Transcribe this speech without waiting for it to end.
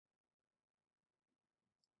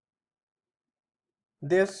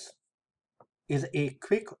This is a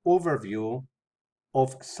quick overview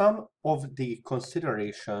of some of the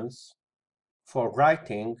considerations for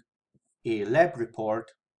writing a lab report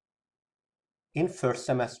in first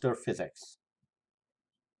semester physics.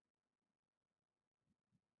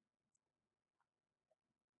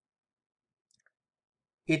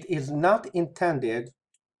 It is not intended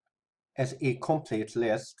as a complete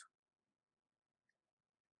list,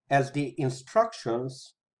 as the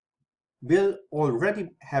instructions will already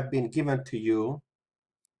have been given to you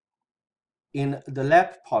in the lab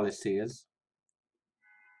policies,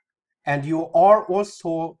 and you are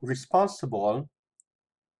also responsible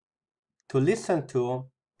to listen to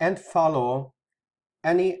and follow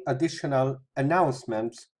any additional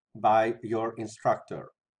announcements by your instructor.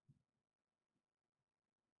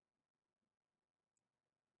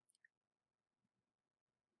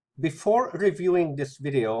 Before reviewing this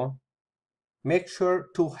video, make sure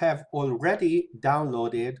to have already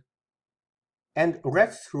downloaded and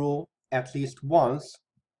read through at least once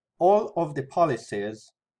all of the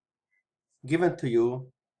policies given to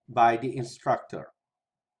you by the instructor.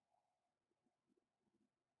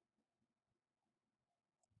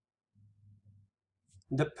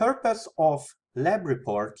 The purpose of lab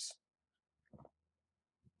reports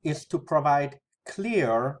is to provide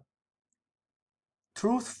clear,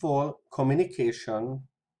 truthful communication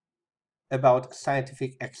about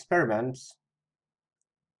scientific experiments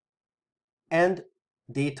and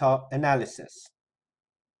data analysis.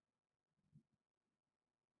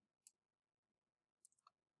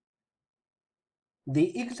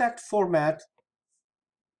 The exact format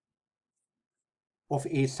of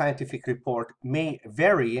a scientific report may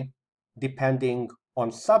vary depending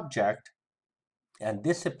on subject and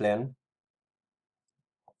discipline,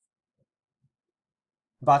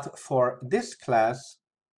 but for this class,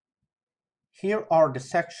 here are the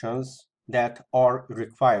sections that are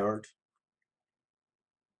required.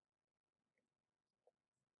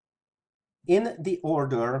 In the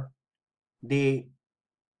order they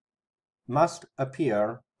must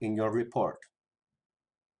appear in your report.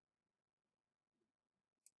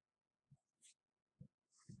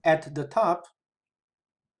 At the top,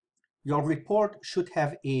 your report should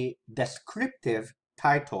have a descriptive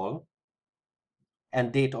title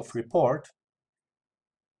and date of report,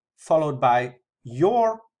 followed by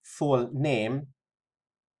your full name,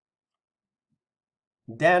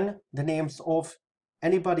 then the names of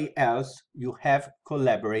anybody else you have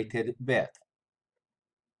collaborated with.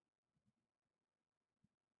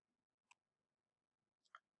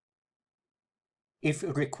 If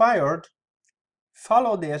required,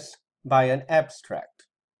 follow this by an abstract.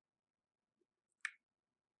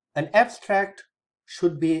 An abstract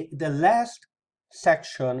should be the last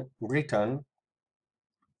section written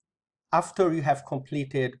after you have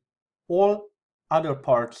completed all other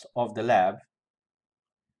parts of the lab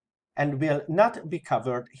and will not be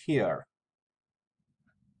covered here.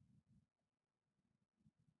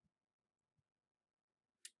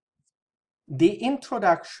 The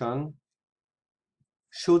introduction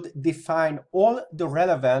should define all the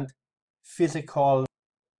relevant physical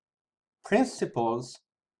principles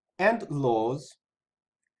and laws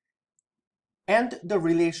and the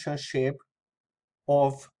relationship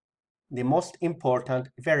of the most important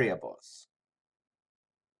variables.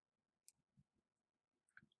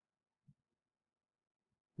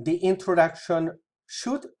 The introduction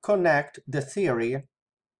should connect the theory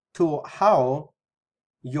to how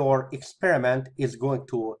your experiment is going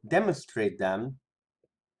to demonstrate them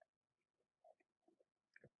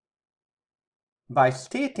by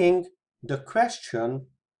stating the question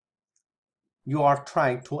you are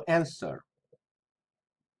trying to answer.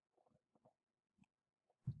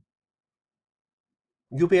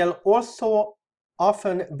 You will also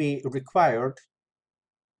often be required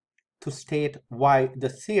to state why the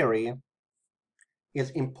theory is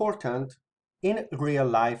important in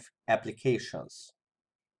real-life applications.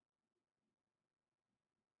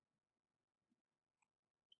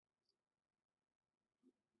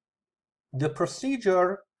 The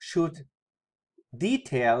procedure should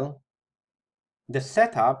detail the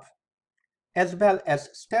setup as well as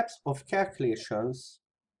steps of calculations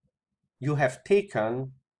you have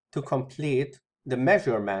taken to complete the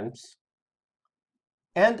measurements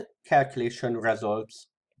and calculation results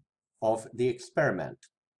of the experiment.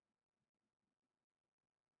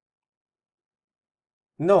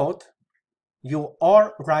 Note, you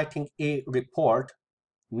are writing a report,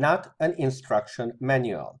 not an instruction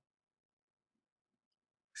manual.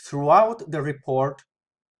 Throughout the report,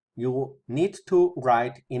 you need to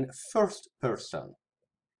write in first person.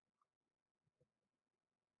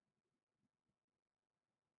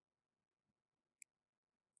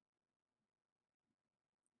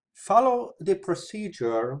 Follow the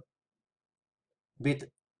procedure with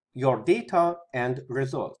your data and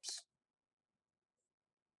results.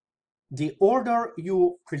 The order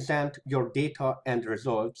you present your data and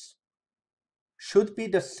results should be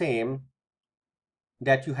the same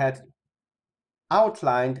that you had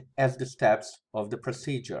outlined as the steps of the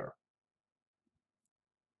procedure.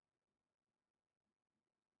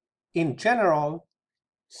 In general,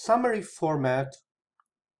 summary format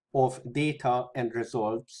of data and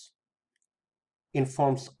results in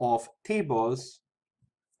forms of tables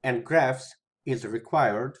and graphs is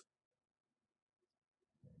required,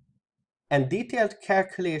 and detailed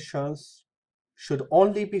calculations should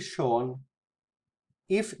only be shown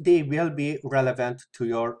if they will be relevant to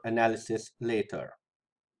your analysis later.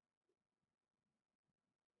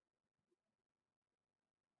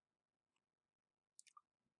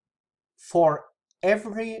 For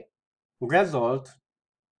every result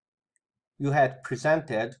you had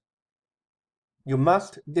presented, you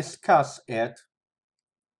must discuss it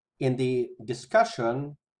in the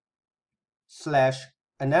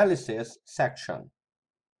discussion/analysis section.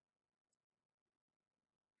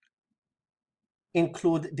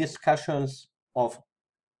 Include discussions of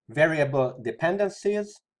variable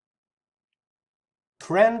dependencies,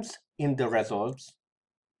 trends in the results,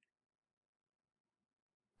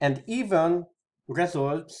 and even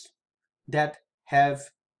results that have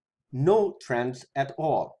no trends at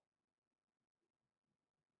all.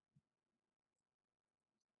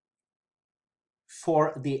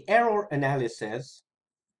 For the error analysis,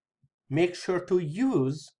 make sure to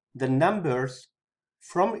use the numbers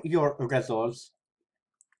from your results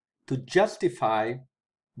to justify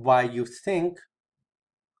why you think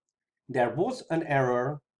there was an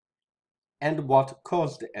error and what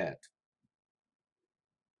caused it.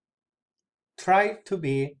 Try to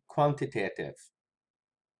be quantitative.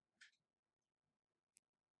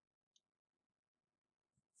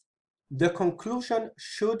 The conclusion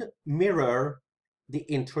should mirror the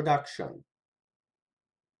introduction.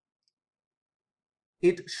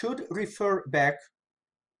 It should refer back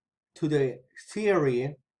to the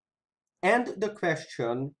theory and the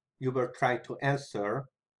question you were trying to answer,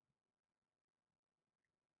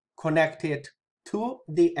 connect it to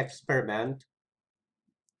the experiment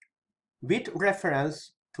with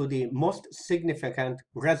reference to the most significant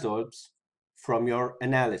results from your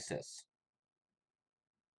analysis.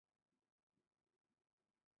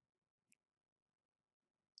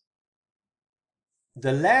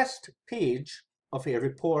 The last page of a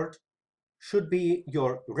report should be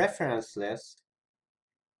your reference list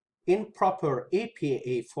in proper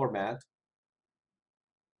APA format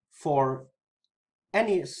for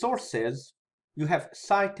any sources you have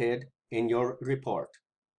cited in your report.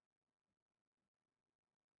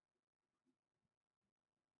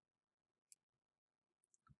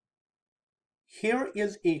 Here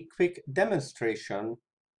is a quick demonstration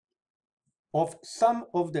of some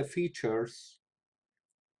of the features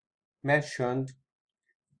mentioned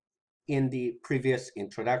in the previous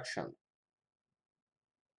introduction.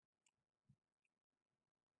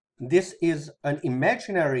 This is an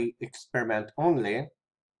imaginary experiment only,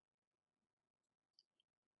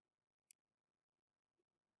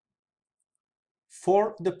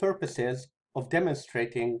 for the purposes of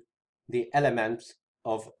demonstrating the elements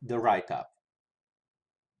of the write-up.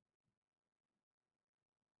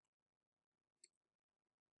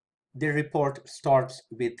 The report starts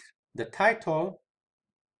with the title,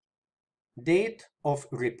 date of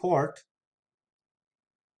report,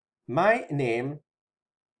 my name,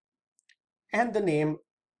 and the name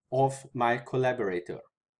of my collaborator.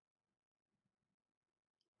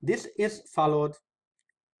 This is followed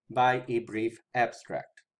by a brief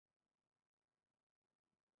abstract.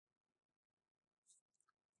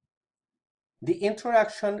 The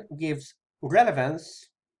introduction gives relevance,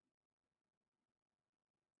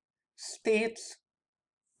 states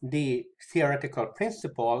the theoretical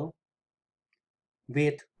principle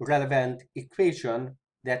with relevant equation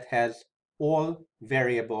that has all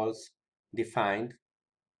variables defined,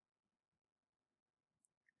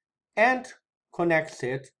 and connects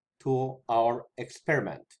it to our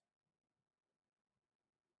experiment.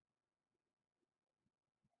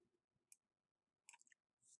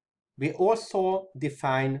 We also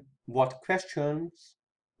define what questions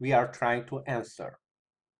we are trying to answer.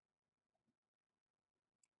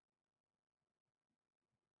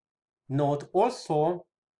 Note also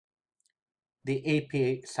the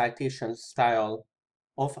APA citation style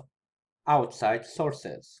of outside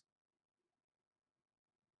sources.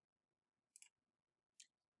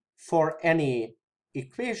 For any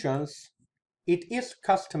equations, it is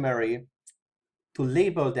customary to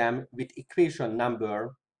label them with equation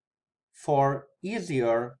number for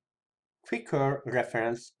easier, quicker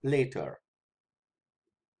reference later.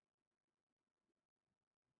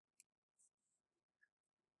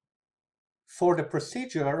 For the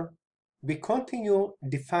procedure, we continue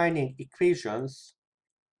defining equations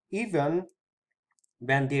even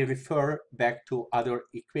when they refer back to other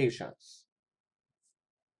equations.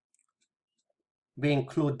 We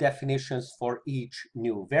include definitions for each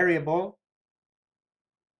new variable,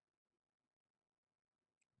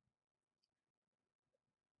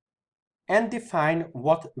 and define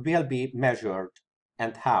what will be measured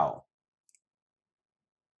and how.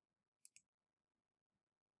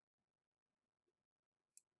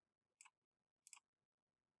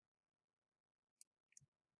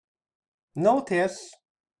 Notice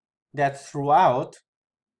that throughout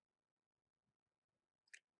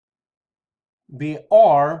we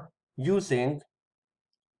are using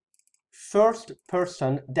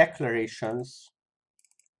first-person declarations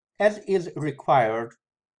as is required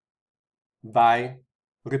by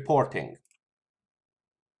reporting.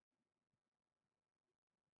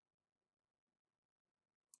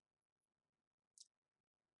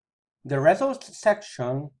 The results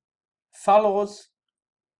section follows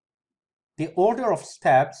the order of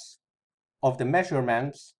steps of the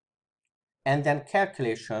measurements and then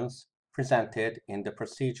calculations presented in the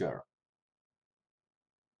procedure.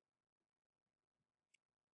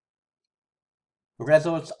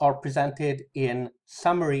 Results are presented in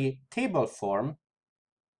summary table form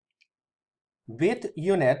with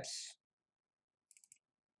units,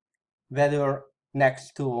 whether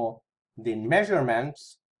next to the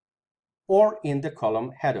measurements or in the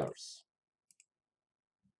column headers.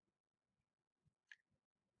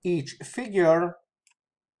 Each figure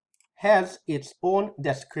has its own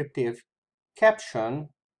descriptive caption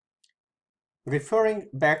referring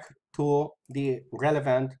back to the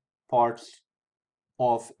relevant parts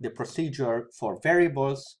of the procedure for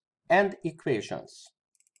variables and equations.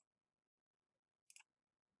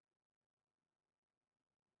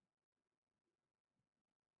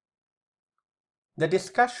 The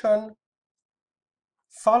discussion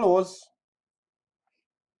follows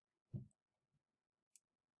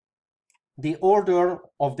the order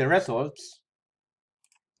of the results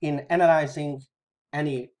in analyzing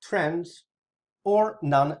any trends or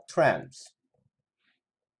non-trends.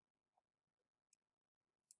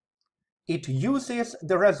 It uses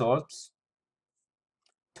the results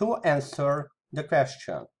to answer the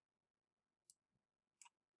question.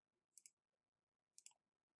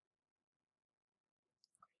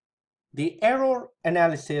 The error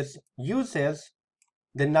analysis uses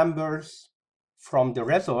the numbers from the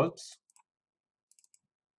results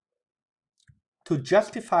to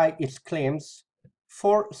justify its claims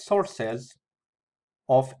for sources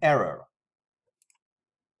of error.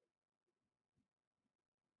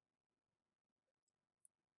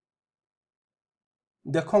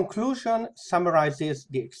 The conclusion summarizes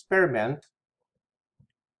the experiment,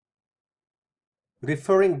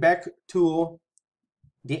 referring back to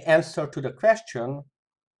the answer to the question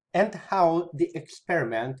and how the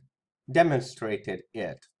experiment demonstrated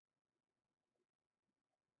it.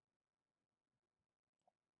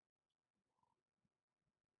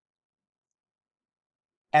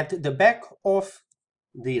 At the back of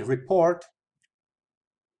the report,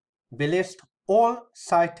 we list all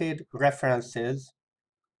cited references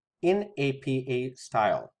in APA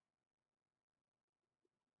style.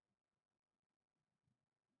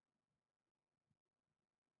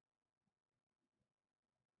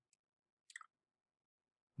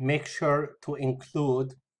 Make sure to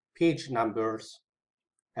include page numbers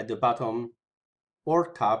at the bottom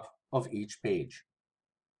or top of each page.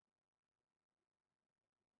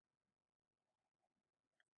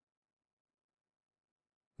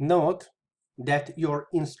 Note that your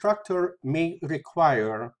instructor may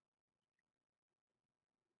require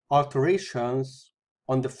alterations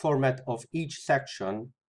on the format of each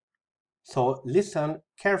section, so listen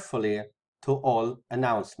carefully to all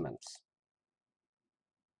announcements.